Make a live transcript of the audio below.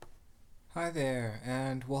Hi there,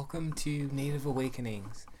 and welcome to Native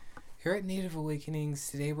Awakenings. Here at Native Awakenings,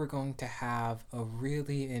 today we're going to have a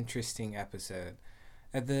really interesting episode.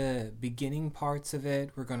 At the beginning parts of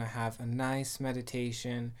it, we're going to have a nice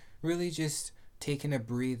meditation, really just taking a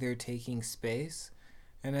breather, taking space.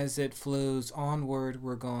 And as it flows onward,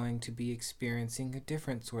 we're going to be experiencing a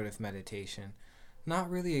different sort of meditation. Not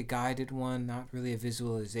really a guided one, not really a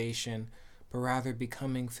visualization, but rather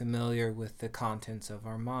becoming familiar with the contents of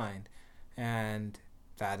our mind. And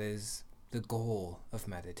that is the goal of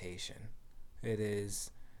meditation. It is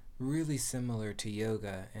really similar to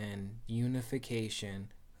yoga and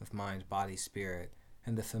unification of mind, body, spirit,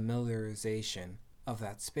 and the familiarization of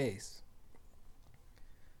that space.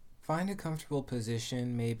 Find a comfortable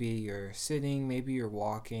position. Maybe you're sitting, maybe you're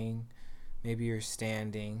walking, maybe you're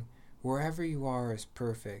standing. Wherever you are is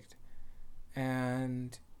perfect.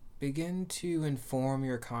 And begin to inform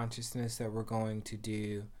your consciousness that we're going to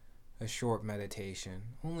do a short meditation,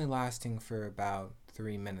 only lasting for about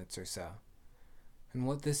 3 minutes or so. And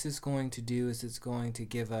what this is going to do is it's going to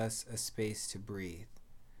give us a space to breathe.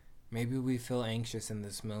 Maybe we feel anxious in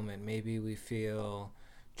this moment. Maybe we feel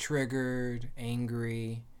triggered,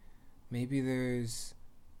 angry. Maybe there's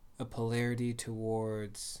a polarity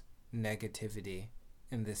towards negativity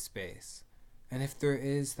in this space. And if there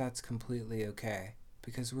is, that's completely okay,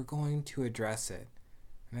 because we're going to address it.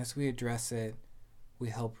 And as we address it, we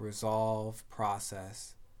help resolve,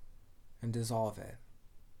 process, and dissolve it.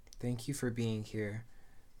 Thank you for being here.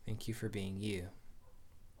 Thank you for being you.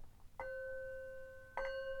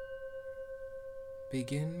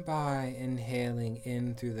 Begin by inhaling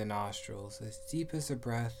in through the nostrils, as deep as a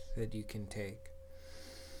breath that you can take.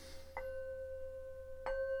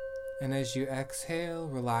 And as you exhale,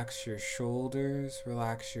 relax your shoulders,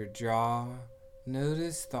 relax your jaw.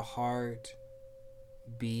 Notice the heart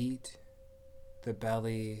beat, the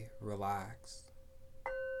belly relax.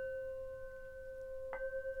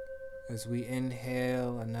 As we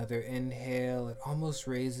inhale, another inhale, it almost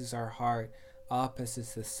raises our heart up as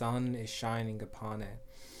if the sun is shining upon it.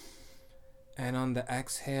 And on the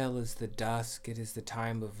exhale is the dusk. It is the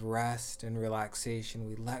time of rest and relaxation.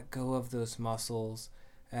 We let go of those muscles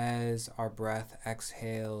as our breath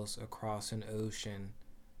exhales across an ocean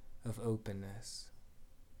of openness.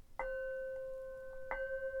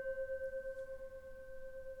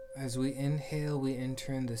 As we inhale, we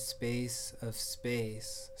enter in the space of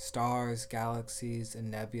space, stars, galaxies,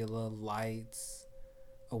 and nebula, lights,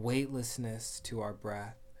 a weightlessness to our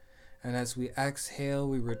breath. And as we exhale,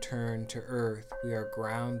 we return to earth. We are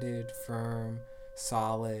grounded, firm,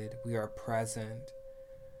 solid. We are present.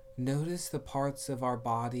 Notice the parts of our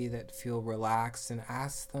body that feel relaxed and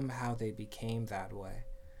ask them how they became that way.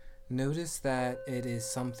 Notice that it is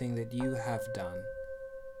something that you have done.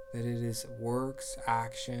 That it is works,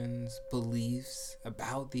 actions, beliefs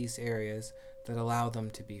about these areas that allow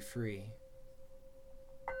them to be free.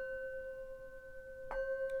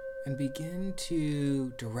 And begin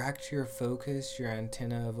to direct your focus, your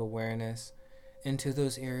antenna of awareness, into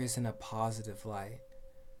those areas in a positive light.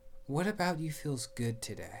 What about you feels good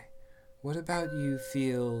today? What about you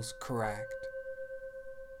feels correct?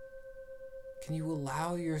 Can you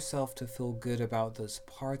allow yourself to feel good about those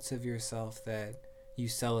parts of yourself that you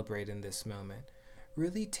celebrate in this moment?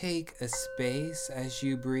 Really take a space as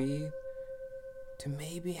you breathe to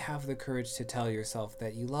maybe have the courage to tell yourself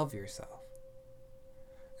that you love yourself.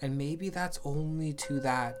 And maybe that's only to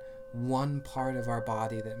that one part of our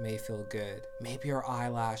body that may feel good. Maybe our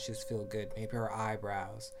eyelashes feel good. Maybe our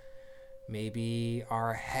eyebrows. Maybe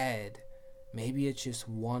our head. Maybe it's just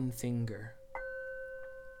one finger.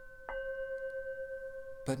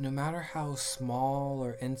 But no matter how small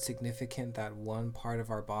or insignificant that one part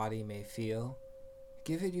of our body may feel,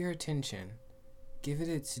 give it your attention. Give it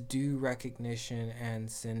its due recognition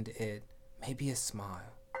and send it maybe a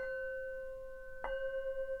smile.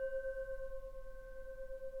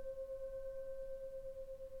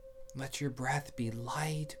 Let your breath be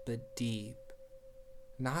light but deep.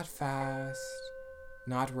 Not fast,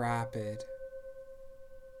 not rapid.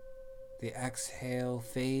 The exhale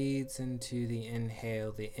fades into the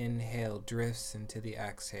inhale drifts into the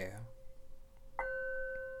exhale.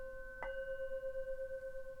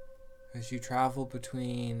 As you travel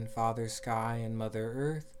between Father Sky and Mother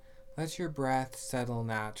Earth, let your breath settle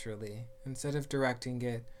naturally. Instead of directing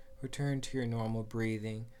it, return to your normal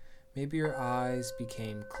breathing. Maybe your eyes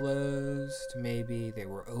became closed, maybe they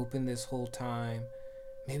were open this whole time,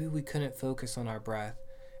 maybe we couldn't focus on our breath,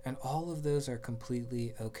 and all of those are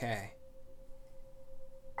completely okay.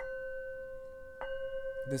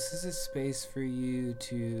 This is a space for you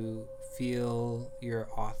to feel your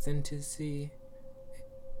authenticity,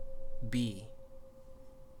 be.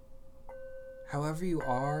 However you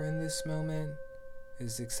are in this moment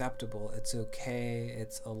is acceptable. It's okay.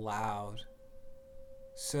 It's allowed.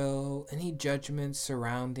 So any judgments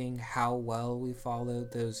surrounding how well we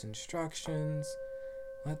followed those instructions,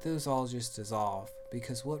 let those all just dissolve,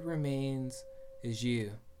 because what remains is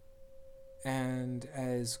you. And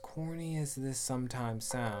as corny as this sometimes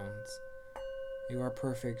sounds, you are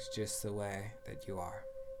perfect just the way that you are.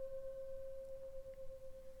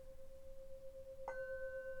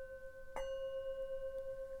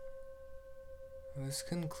 This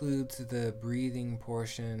concludes the breathing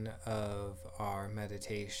portion of our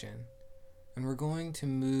meditation, and we're going to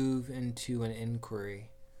move into an inquiry,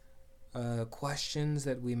 questions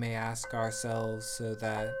that we may ask ourselves so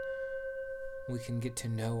that we can get to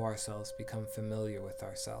know ourselves, become familiar with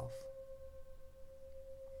ourselves.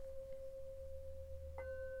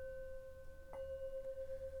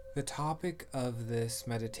 The topic of this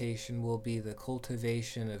meditation will be the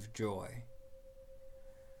cultivation of joy.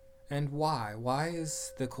 And why? Why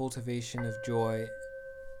is the cultivation of joy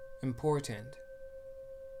important?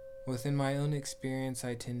 Within my own experience,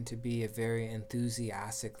 I tend to be a very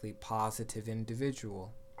enthusiastically positive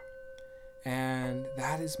individual. And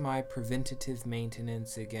that is my preventative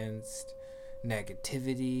maintenance against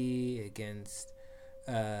negativity, against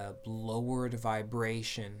lowered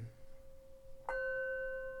vibration.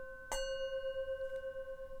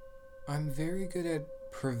 I'm very good at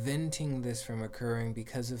preventing this from occurring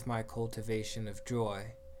because of my cultivation of joy.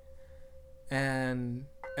 And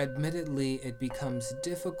admittedly, it becomes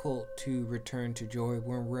difficult to return to joy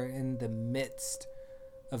when we're in the midst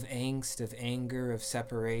of angst, of anger, of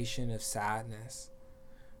separation, of sadness.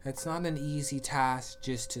 It's not an easy task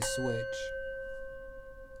just to switch.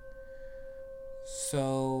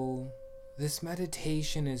 So this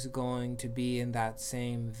meditation is going to be in that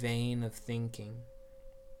same vein of thinking.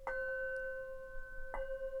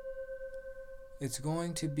 It's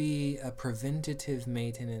going to be a preventative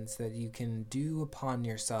maintenance that you can do upon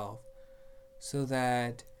yourself so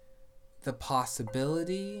that the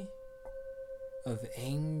possibility of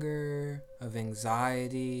anger, of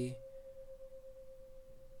anxiety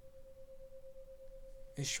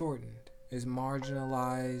is shortened, is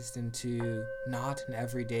marginalized into not an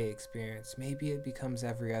everyday experience. Maybe it becomes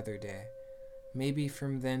every other day. Maybe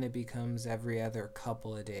from then it becomes every other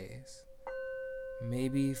couple of days.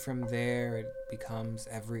 Maybe from there it becomes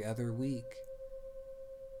every other week.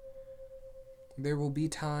 There will be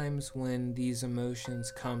times when these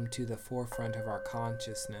emotions come to the forefront of our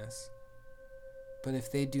consciousness. But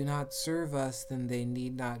if they do not serve us, then they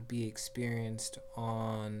need not be experienced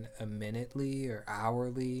on a minutely or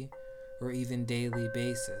hourly or even daily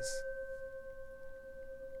basis.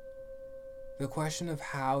 The question of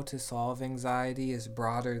how to solve anxiety is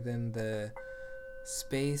broader than the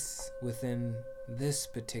space within this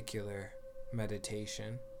particular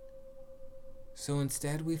meditation. So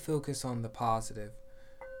instead we focus on the positive.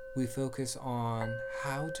 We focus on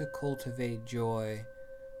how to cultivate joy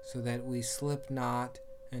so that we slip not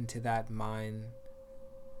into that mind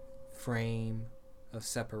frame of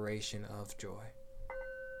separation of joy.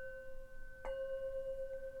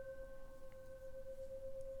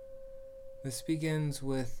 This begins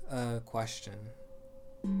with a question.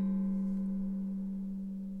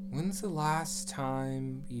 When's the last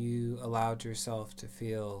time you allowed yourself to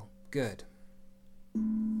feel good?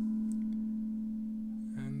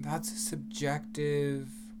 And that's a subjective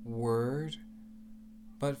word,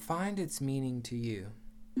 but find its meaning to you.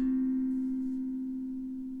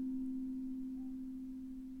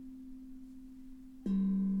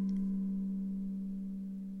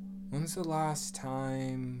 When's the last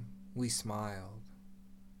time we smiled?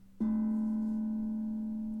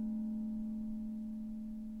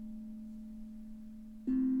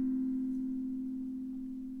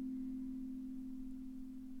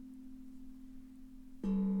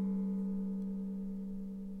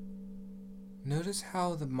 Notice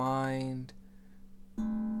how the mind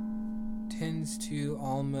tends to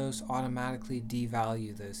almost automatically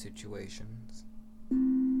devalue those situations.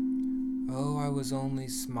 Oh, I was only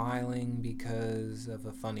smiling because of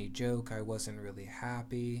a funny joke. I wasn't really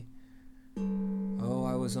happy. Oh,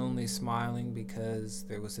 I was only smiling because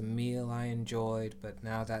there was a meal I enjoyed, but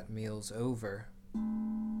now that meal's over.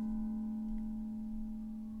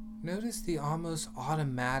 Notice the almost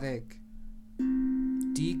automatic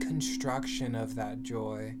deconstruction of that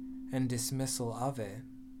joy and dismissal of it.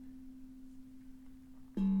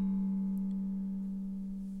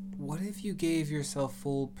 What if you gave yourself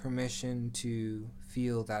full permission to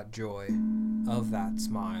feel that joy of that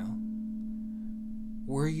smile?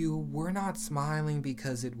 were not smiling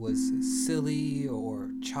because it was silly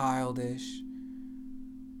or childish,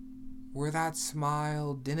 where that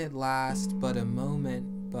smile didn't last but a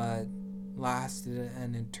moment but lasted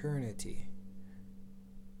an eternity.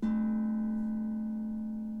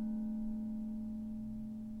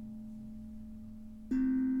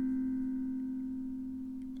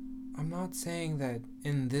 I'm not saying that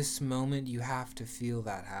in this moment you have to feel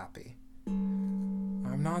that happy.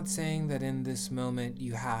 I'm not saying that in this moment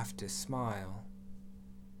you have to smile.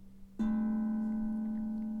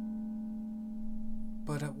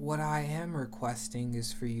 But what I am requesting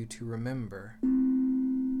is for you to remember.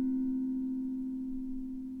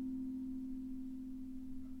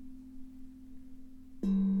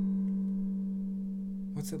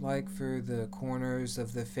 What's it like for the corners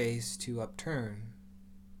of the face to upturn?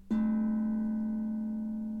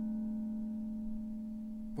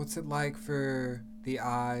 What's it like for the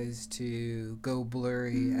eyes to go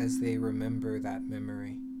blurry as they remember that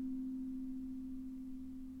memory?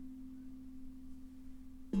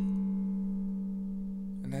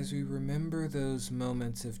 And as we remember those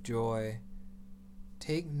moments of joy,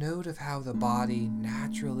 take note of how the body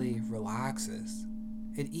naturally relaxes.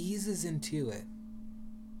 It eases into it.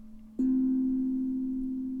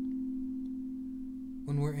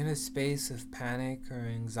 When we're in a space of panic or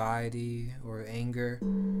anxiety or anger,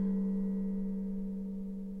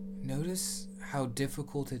 notice how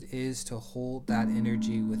difficult it is to hold that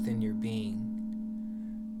energy within your being.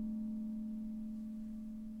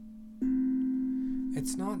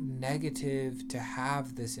 It's not negative to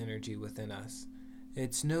have this energy within us.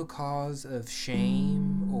 It's no cause of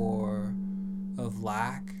shame or of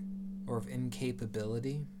lack or of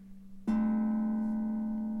incapability.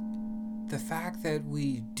 The fact that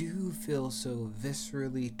we do feel so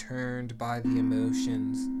viscerally turned by the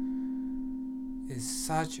emotions is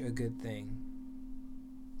such a good thing.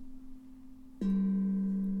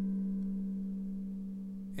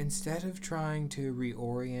 Instead of trying to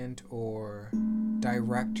reorient or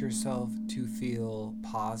direct yourself to feel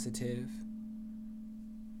positive,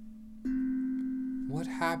 what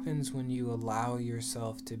happens when you allow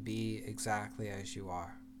yourself to be exactly as you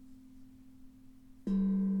are?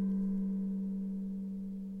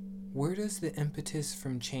 Where does the impetus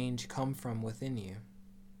from change come from within you?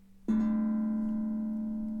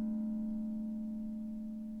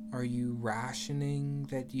 Are you rationing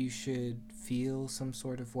that you should feel some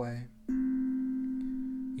sort of way?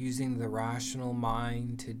 Using the rational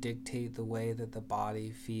mind to dictate the way that the body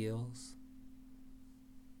feels?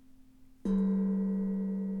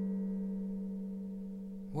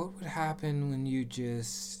 What would happen when you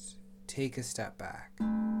just take a step back?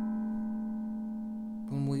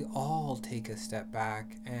 When we all take a step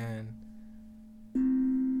back and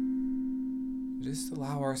just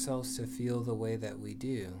allow ourselves to feel the way that we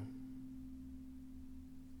do.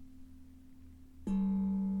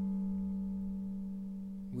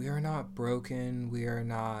 We are not broken, we are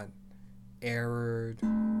not errored.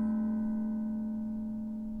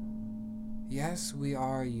 Yes, we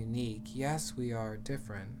are unique. Yes, we are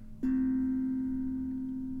different.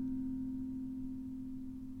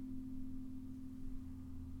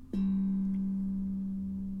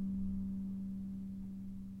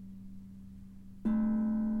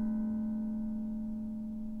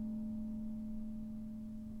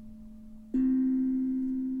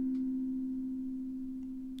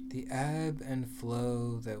 The ebb and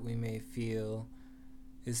flow that we may feel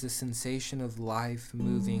is the sensation of life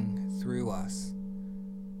moving through us.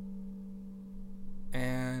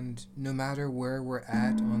 And no matter where we're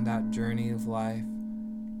at on that journey of life,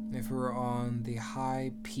 if we're on the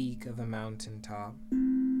high peak of a mountaintop,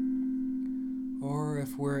 or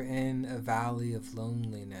if we're in a valley of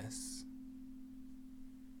loneliness,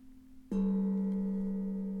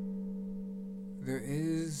 there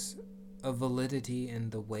is a validity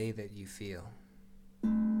in the way that you feel.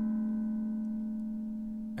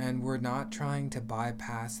 And we're not trying to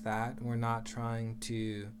bypass that. We're not trying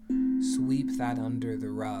to sweep that under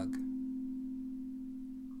the rug.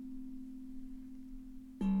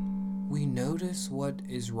 We notice what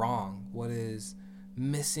is wrong, what is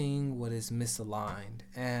missing, what is misaligned,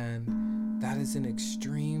 and that is an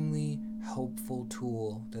extremely helpful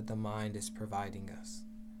tool that the mind is providing us.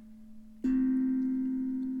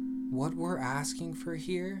 What we're asking for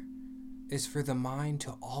here is for the mind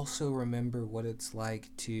to also remember what it's like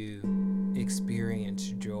to experience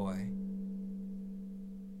joy.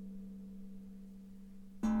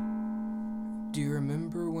 Do you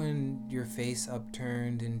remember when your face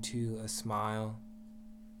upturned into a smile?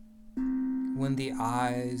 When the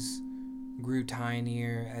eyes grew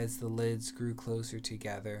tinier as the lids grew closer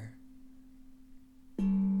together?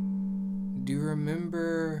 Do you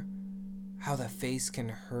remember how the face can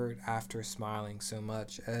hurt after smiling so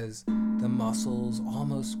much, as the muscles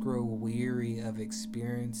almost grow weary of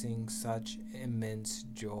experiencing such immense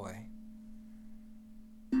joy?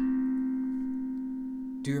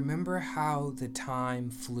 Do you remember how the time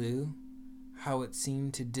flew? How it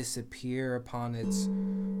seemed to disappear upon its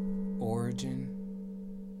origin?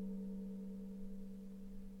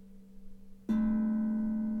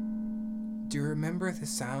 Do you remember the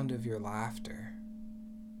sound of your laughter?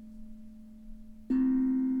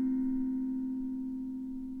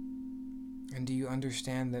 And do you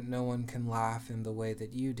understand that no one can laugh in the way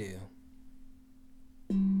that you do?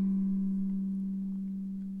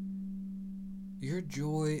 Your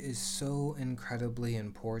joy is so incredibly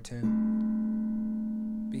important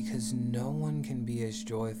because no one can be as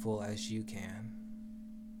joyful as you can.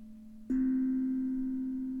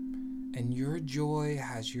 And your joy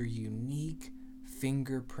has your unique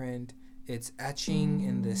fingerprint. Its etching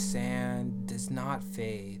in the sand does not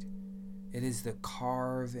fade. It is the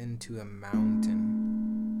carve into a mountain.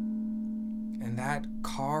 And that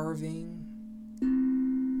carving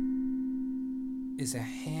is a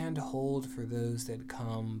handhold for those that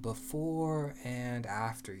come before and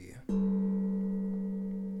after you.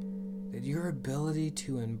 That your ability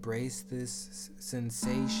to embrace this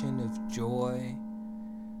sensation of joy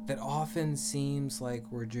that often seems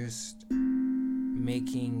like we're just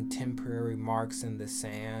making temporary marks in the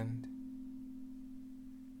sand.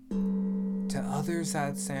 To others,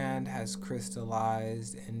 that sand has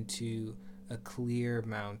crystallized into a clear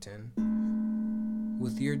mountain,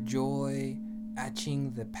 with your joy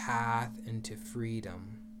etching the path into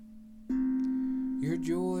freedom. Your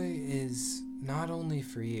joy is not only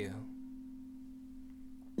for you,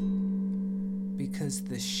 because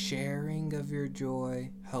the sharing of your joy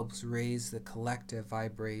helps raise the collective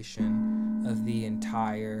vibration of the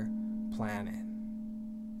entire planet.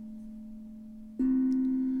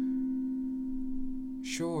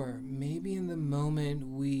 Sure, maybe in the moment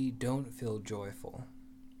we don't feel joyful.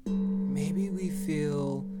 Maybe we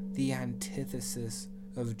feel the antithesis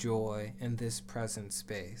of joy in this present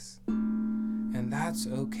space. And that's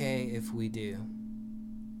okay if we do.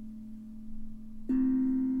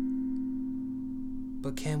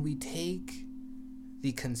 But can we take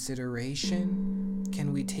the consideration?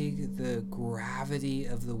 Can we take the gravity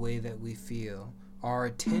of the way that we feel, our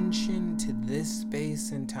attention to this space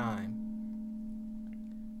and time?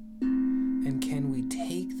 And can we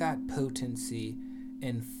take that potency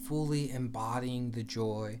and fully embodying the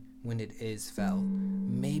joy when it is felt?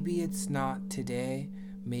 Maybe it's not today,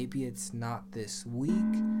 maybe it's not this week,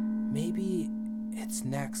 maybe it's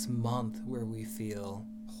next month where we feel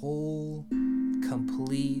whole,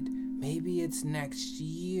 complete, maybe it's next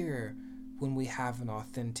year when we have an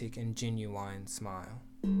authentic and genuine smile.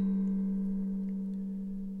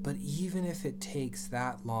 But even if it takes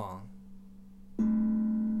that long,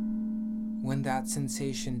 when that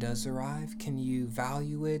sensation does arrive, can you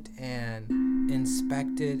value it and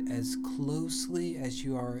inspect it as closely as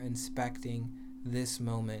you are inspecting this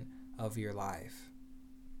moment of your life?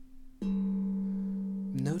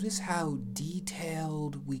 Notice how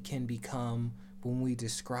detailed we can become when we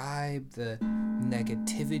describe the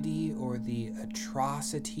negativity or the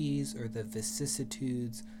atrocities or the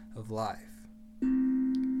vicissitudes of life.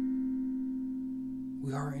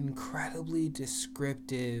 We are incredibly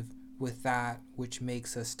descriptive with that which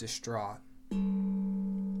makes us distraught.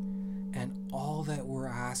 And all that we're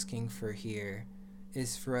asking for here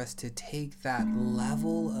is for us to take that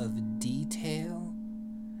level of detail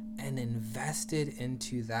and invest it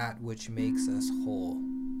into that which makes us whole.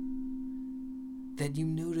 That you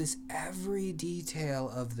notice every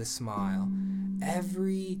detail of the smile,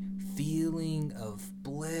 every feeling of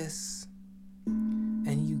bliss,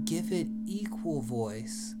 and you give it equal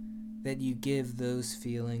voice that you give those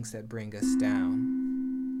feelings that bring us down.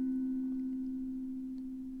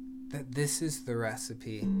 That this is the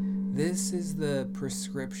recipe. This is the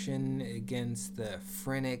prescription against the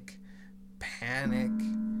frenetic, panic,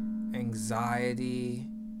 anxiety,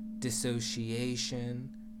 dissociation,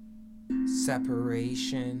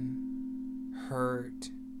 separation, hurt,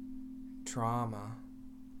 trauma.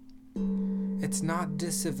 It's not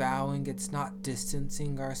disavowing, it's not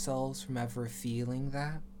distancing ourselves from ever feeling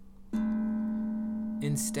that.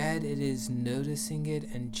 Instead, it is noticing it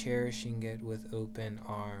and cherishing it with open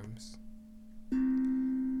arms.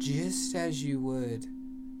 Just as you would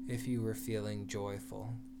if you were feeling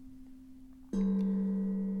joyful.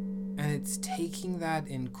 And it's taking that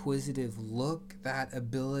inquisitive look, that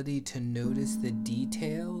ability to notice the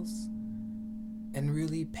details, and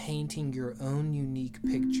really painting your own unique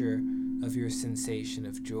picture of your sensation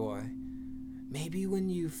of joy. Maybe when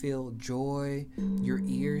you feel joy, your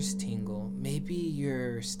ears tingle. Maybe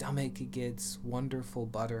your stomach gets wonderful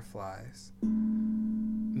butterflies.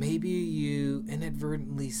 Maybe you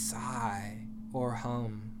inadvertently sigh or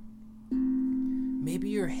hum. Maybe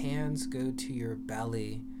your hands go to your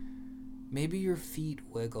belly. Maybe your feet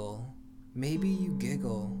wiggle. Maybe you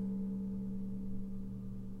giggle.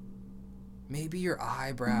 Maybe your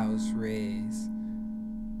eyebrows raise.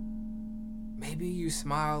 Maybe you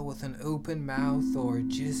smile with an open mouth or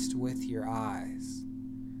just with your eyes.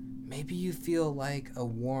 Maybe you feel like a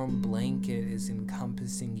warm blanket is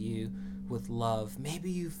encompassing you with love.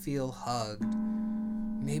 Maybe you feel hugged.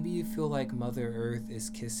 Maybe you feel like Mother Earth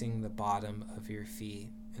is kissing the bottom of your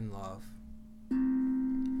feet in love.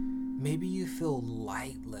 Maybe you feel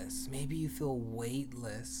lightless. Maybe you feel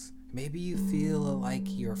weightless. Maybe you feel like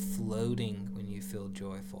you're floating when you feel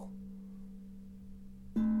joyful.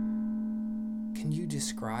 Can you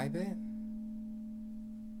describe it?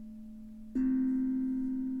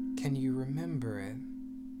 Can you remember it?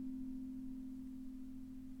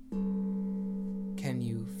 Can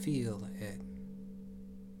you feel it?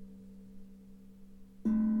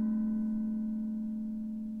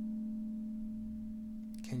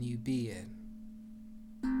 Can you be it?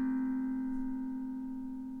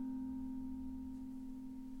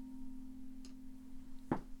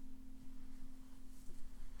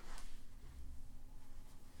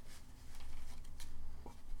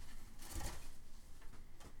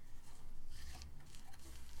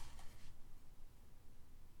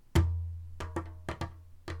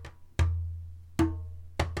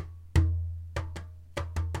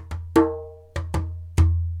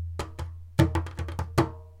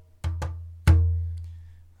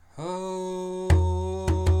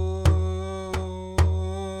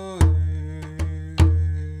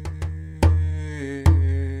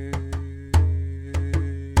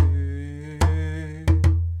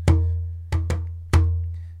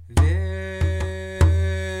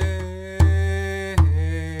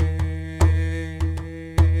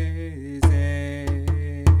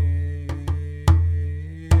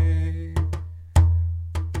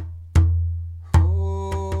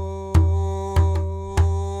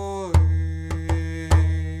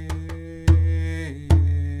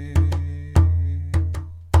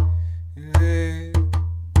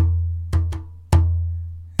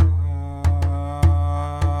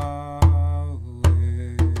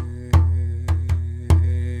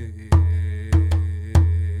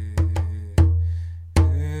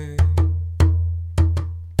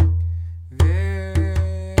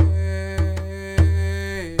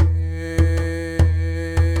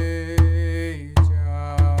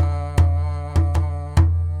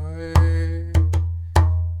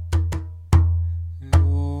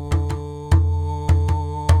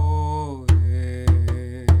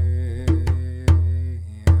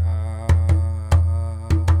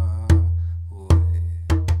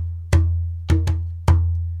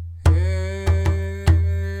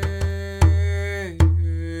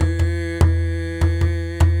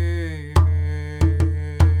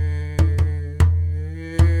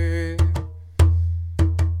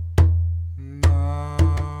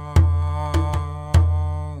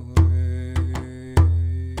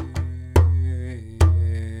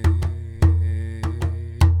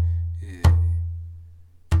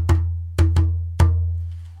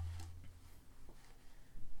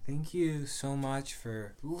 Thank you so much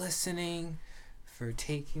for listening, for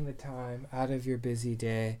taking the time out of your busy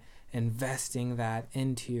day, investing that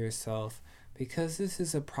into yourself, because this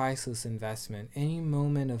is a priceless investment. Any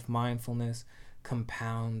moment of mindfulness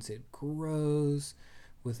compounds, it grows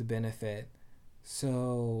with benefit.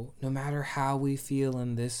 So no matter how we feel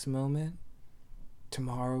in this moment,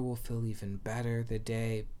 tomorrow will feel even better, the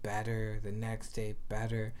day better, the next day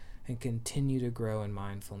better, and continue to grow in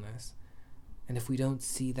mindfulness. And if we don't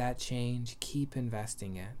see that change, keep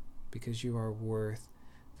investing it, because you are worth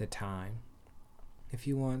the time. If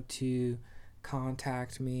you want to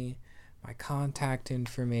contact me, my contact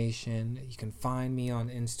information, you can find me on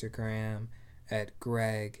Instagram at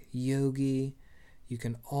Greg Yogi. You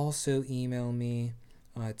can also email me.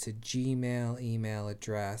 It's a Gmail email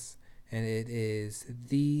address, and it is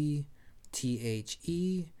the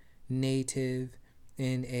native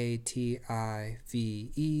NATIVE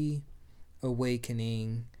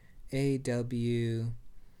awakening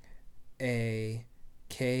AWAKENING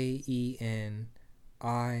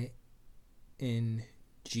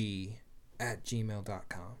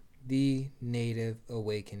 @gmail.com. The Native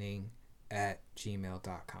Awakening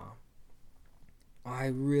 @gmail.com. I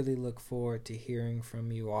really look forward to hearing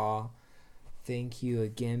from you all. Thank you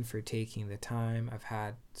again for taking the time. I've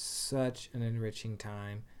had such an enriching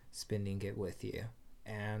time spending it with you.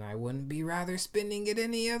 And I wouldn't be rather spending it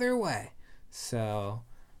any other way. So,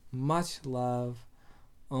 much love.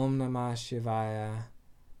 Om Namah Shivaya.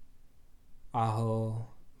 Aho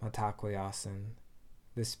Matakoyasan.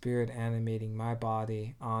 The spirit animating my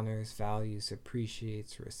body honors, values,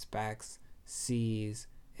 appreciates, respects, sees,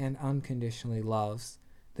 and unconditionally loves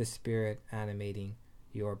the spirit animating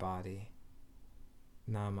your body.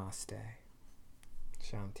 Namaste.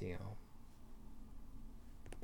 Shanti Om.